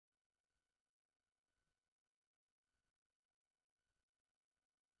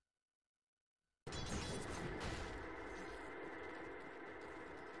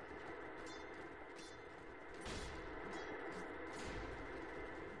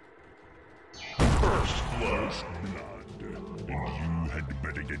First blood, and you had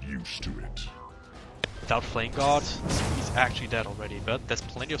better get used to it. Without Flame Guard, he's actually dead already, but there's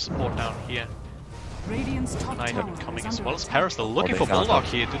plenty of support down here. Knight coming as well as Paris. They're looking for Bulldog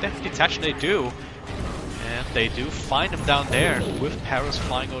here. Do they have detection? They do. And they do find him down there with Paris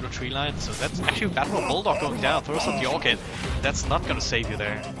flying over the tree line. So that's actually bad for Bulldog going down. Throws up the Orchid. That's not going to save you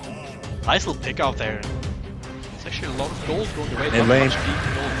there. Nice little pick out there. It's actually a lot of gold going away. Not much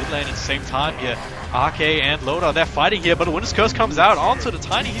deep gold mid lane at the same time here. RK and Loda, they're fighting here, but the Winter's Curse comes out onto the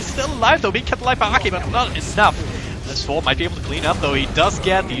Tiny. He's still alive though, being kept alive by RK, but not enough. This Sword might be able to clean up though. He does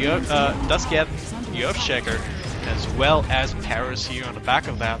get the Earthshaker as well as Paris here on the back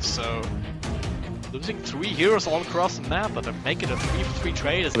of that. So losing 3 heroes all across the map, but they're making a 3-for-3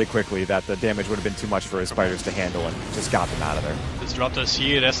 trade. Really quickly that the damage would have been too much for his spiders to handle and just got them out of there. Disruptors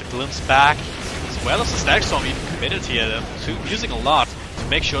here, there's a glimpse back, as well as the Static Storm even committed here. They're using a lot to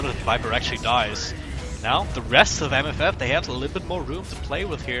make sure that the Viper actually dies. Now, the rest of MFF, they have a little bit more room to play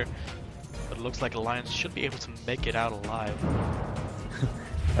with here. But it looks like Alliance should be able to make it out alive.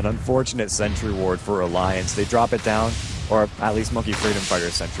 An unfortunate Sentry Ward for Alliance. They drop it down, or at least Monkey Freedom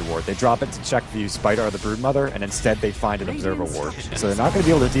Fighter's Sentry Ward. They drop it to check the Spider or the Broodmother, and instead they find an Observer Ward. So they're not going to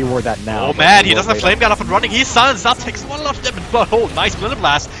be able to de-ward that now. Oh man, he doesn't have Flame Guard up and running. He's silenced up, takes one lot of damage, but oh, nice Splinter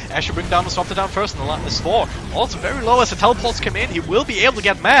Blast. Actually bring down the Disruptor down first, and the line is 4. Also very low as the teleports come in. He will be able to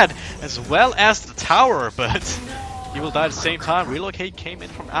get mad, as well as the tower, but he will die at the same time. Relocate came in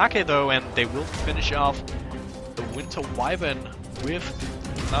from Ake though, and they will finish off the Winter Wyvern with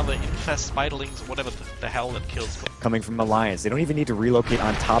another Infest Spiderlings, whatever the hell that kills them. Coming from Alliance, they don't even need to relocate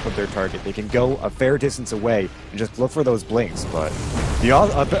on top of their target. They can go a fair distance away and just look for those blinks. But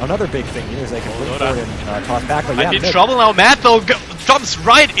another big thing here is they can blink forward and toss back. But I'm in trouble now. Matt though jumps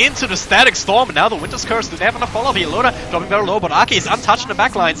right into the Static Storm, and now the Winter's Curse. They have enough follow here. Loda dropping very low, but Aki is untouched in the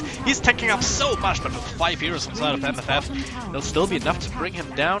backlines. He's tanking up so much, but with 5 heroes inside of MFF, there'll still be enough to bring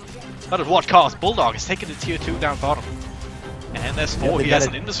him down. But at what cost? Bulldog is taking the tier 2 down bottom. And there's 4, he has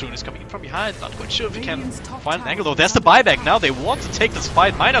an Industry, he's coming in from behind, not quite sure if he can find an angle though. There's the buyback now, they want to take this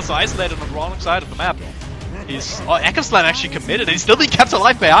fight. Midas are isolated on the wrong side of the map. Ekoslan actually committed, and he's still being kept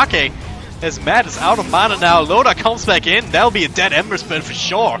alive by Arke. As Matt is out of mana now, Loda comes back in, that'll be a dead Ember Spirit for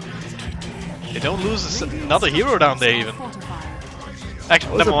sure. They don't lose another hero down there even.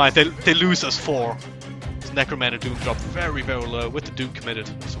 Actually, never mind, they lose as 4. Necromancer Doom dropped very, very low with the Doom committed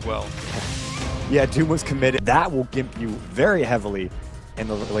as well. Yeah, Doom was committed. That will gimp you very heavily in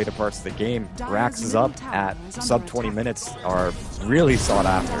the later parts of the game. Raxes up at sub 20 minutes are really sought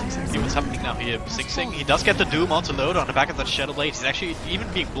after. See what's happening now here. Sing Sing, he does get the Doom onto Loda on the back of that Shadow Blade. He's actually even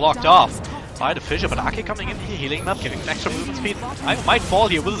being blocked off by the Fissure, but Ake coming in here, healing him up, giving him extra movement speed. I might fall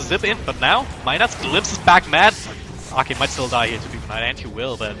here with a zip in, but now Midas glimpses back mad. Ake might still die here to be denied, and he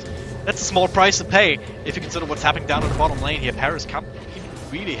will, but that's a small price to pay if you consider what's happening down in the bottom lane here. Paris can't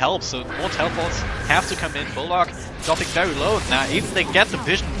really help, so more teleports have to come in. Bulldog dropping very low now. Even they get the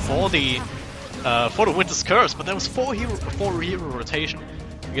vision for the Winter's Curse, but there was 4 hero rotation.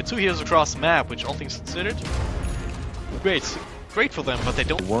 You get 2 heroes across the map, which all things considered, great for them, but they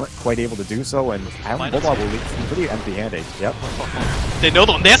weren't quite able to do so, and Bulldog will leave pretty empty-handed. Yep. They know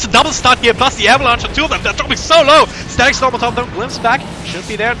them. There's a double stun here, plus the Avalanche on 2 of them. They're dropping so low. Static Storm on top of them. Glimpse back. Should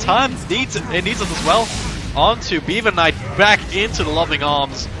be there. Time needs it as well. Onto Beaver Knight, back into the loving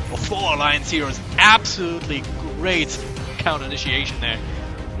arms of 4 Alliance heroes. Absolutely great counter initiation there.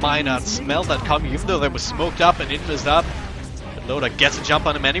 Might not smell that coming, even though they were smoked up and infest up. But Loda gets a jump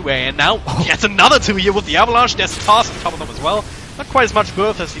on him anyway, and now gets another 2 here with the Avalanche. There's a toss on top of them as well. Not quite as much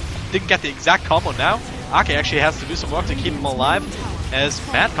worth as he didn't get the exact combo now. Ake actually has to do some work to keep him alive. As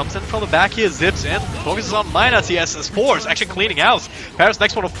Matt comes in from the back here, zips in, focuses on Midas. He has 4 is actually cleaning house. Paris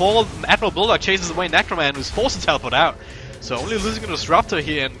next one to fall. Admiral Bulldog chases away Necroman, who's forced to teleport out. So only losing a Disruptor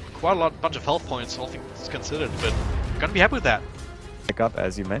here and quite a bunch of health points, all things considered. But gonna be happy with that. Pick up,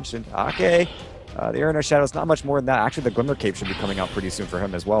 as you mentioned, Ake. The Arena Shadow's not much more than that. Actually, the Glimmer Cape should be coming out pretty soon for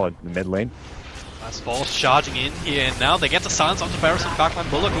him as well in the mid lane. Nice Falls charging in here, and now they get the silence onto Paris and backline.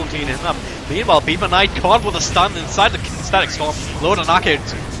 Bullock will clean him up. Meanwhile, Beaver Knight caught with a stun inside the Static Storm. Loda and Ake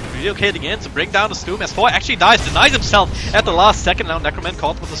relocating in to bring down the Stoom. S4 actually dies, denies himself at the last second. Now Necroman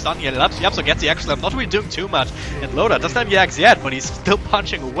caught with a stun here. Yapso gets the extra slam, not really doing too much. And Loda doesn't have Yags yet, but he's still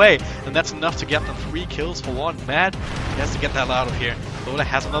punching away, and that's enough to get them 3 kills for 1. Mad, he has to get that out of here. Loda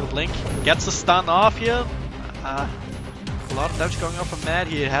has another blink, gets the stun off here. A lot of damage going on from Mad.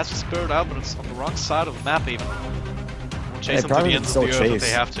 He has to spirit out, but it's on the wrong side of the map even. Chase him to the ends of the earth if they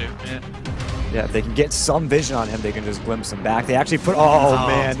have to. Yeah, if they can get some vision on him, they can just glimpse him back. They actually put... Oh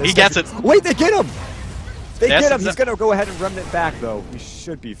man. He gets it. Wait, they get him! They get him. He's going to go ahead and remnant back, though. He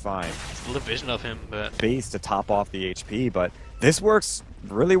should be fine. Still a vision of him, but... Base to top off the HP, but this works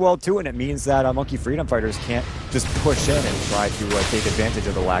really well, too, and it means that Monkey Freedom Fighters can't just push in and try to take advantage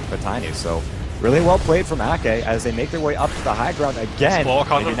of the lack of a Tiny. So really well played from Ake as they make their way up to the high ground again.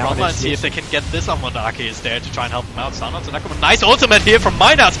 Walk on the front line, see if they can get this on when Ake is there to try and help him out. Soundouts and Echo. Nice ultimate here from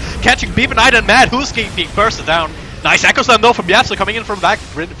Minus, catching Beaver Knight and Mad, who's being bursted down. Nice Echo Slam though from Yapsa coming in from back,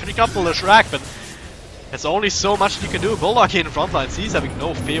 finishing up the Leshrac, but there's only so much you can do. Bulldog here in front line, he's having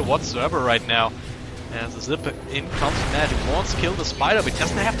no fear whatsoever right now. As the zip in comes Mad, who wants to kill the spider, but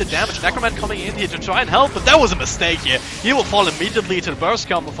doesn't have the damage. Necroman coming in here to try and help, but that was a mistake here. He will fall immediately to the burst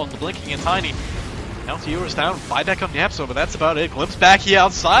combo from the Blinking and Tiny. Now Heroes down, buyback on Yapso, but that's about it. Glimpse back here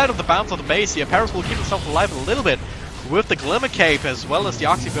outside of the bounds of the base here. Paris will keep himself alive a little bit with the Glimmer Cape as well as the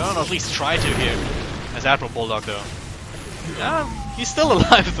Oxy Burn, or at least try to here. As Admiral Bulldog though. Yeah, he's still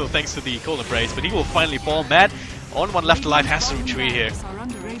alive though thanks to the Cold Embrace, but he will finally fall. Mad, only one left alive, has to retreat here.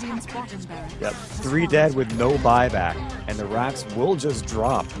 Yep, 3 dead with no buyback, and the racks will just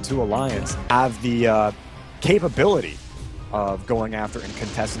drop to Alliance. Have the capability of going after and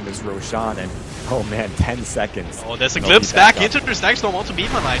contesting this Roshan, and oh man, 10 seconds. Oh, there's a glimpse back into the Snacks, don't want to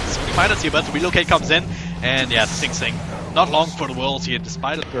beat my Knight. So we might not see, but the relocate comes in, and yeah, Sing Sing. Not long for the world here,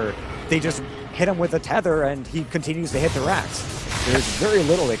 despite it. They just hit him with a tether, and he continues to hit the racks. There's very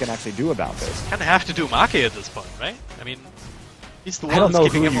little they can actually do about this. Kind of have to do Make at this point, right? I mean, he's the one that's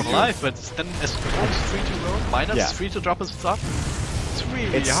keeping him alive, but then as free to roll, Minus is free to drop his stuff. It's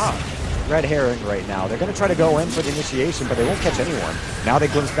really hard. Red herring right now. They're going to try to go in for the initiation, but they won't catch anyone. Now they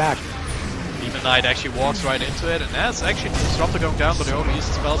glimpse back. Demon Knight actually walks right into it, and that's actually Disruptor going down, but they only use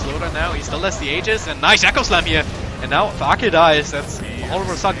the spells loader now. He still has the Aegis, and nice Echo Slam here. And now if Ake dies, that's all of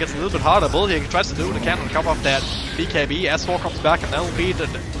a sudden gets a little bit harder. Bull here tries to do what he can on top of that BKB. S4 comes back, and that'll be the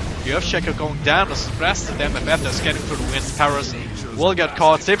Earthshaker going down to suppress the MFF that's getting through the wind. Paris will get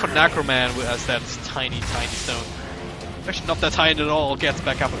caught, save for Necroman as that tiny stone. Actually not that tiny at all, gets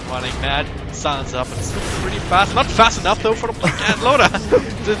back up and running. Mad silence up, and it's still pretty fast. Not fast enough though for the Blink and Loader.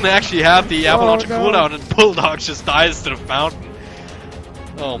 Didn't actually have the avalanche cooldown, and Bulldog just dies to the fountain.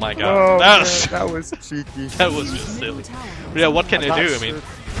 Oh my god. That was cheeky. That was just silly. But yeah, what can they do? I mean,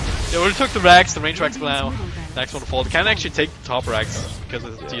 they already took the racks, the range racks now. Next one to fall. They can actually take the top racks because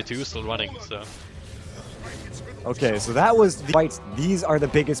the tier 2 is still running, so. Okay, so that was the fights. These are the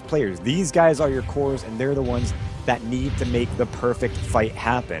biggest players. These guys are your cores, and they're the ones that need to make the perfect fight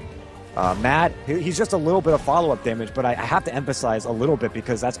happen. Matt, he's just a little bit of follow-up damage, but I have to emphasize a little bit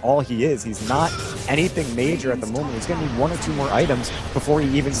because that's all he is. He's not anything major at the moment. He's going to need 1 or 2 more items before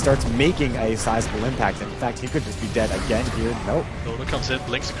he even starts making a sizable impact. In fact, he could just be dead again here. Nope. Loader comes in,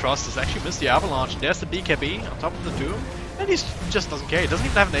 blinks across, does actually miss the avalanche. There's the BKB on top of the Doom, and he just doesn't care. He doesn't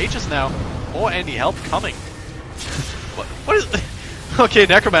even have an Aegis now, or any help coming. What is... Okay,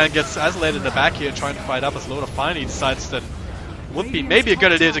 Necroman gets isolated in the back here trying to fight up as Loader finally decides that would be maybe a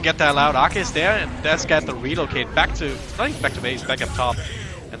good idea to get that out. Ake is there, and that's got the relocate back to, not even back to base, back up top.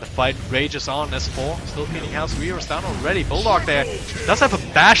 And the fight rages on. S4 still cleaning house. Rear's down already. Bulldog there does have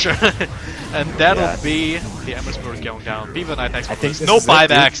a basher, and that'll be the Embersburg going down. Beaver Knight next. No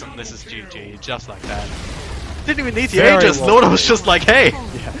buybacks, and this is GG, just like that. Didn't even need the Aegis. Loader was just like, hey,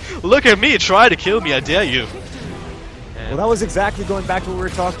 look at me, try to kill me, I dare you. Well, that was exactly going back to what we were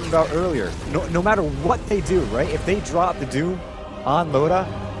talking about earlier. No matter what they do, right? If they drop the Doom on Loda,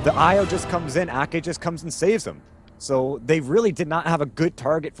 the IO just comes in, Ake just comes and saves them. So they really did not have a good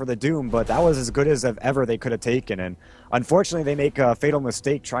target for the Doom, but that was as good as ever they could have taken. And unfortunately, they make a fatal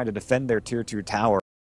mistake trying to defend their tier 2 tower.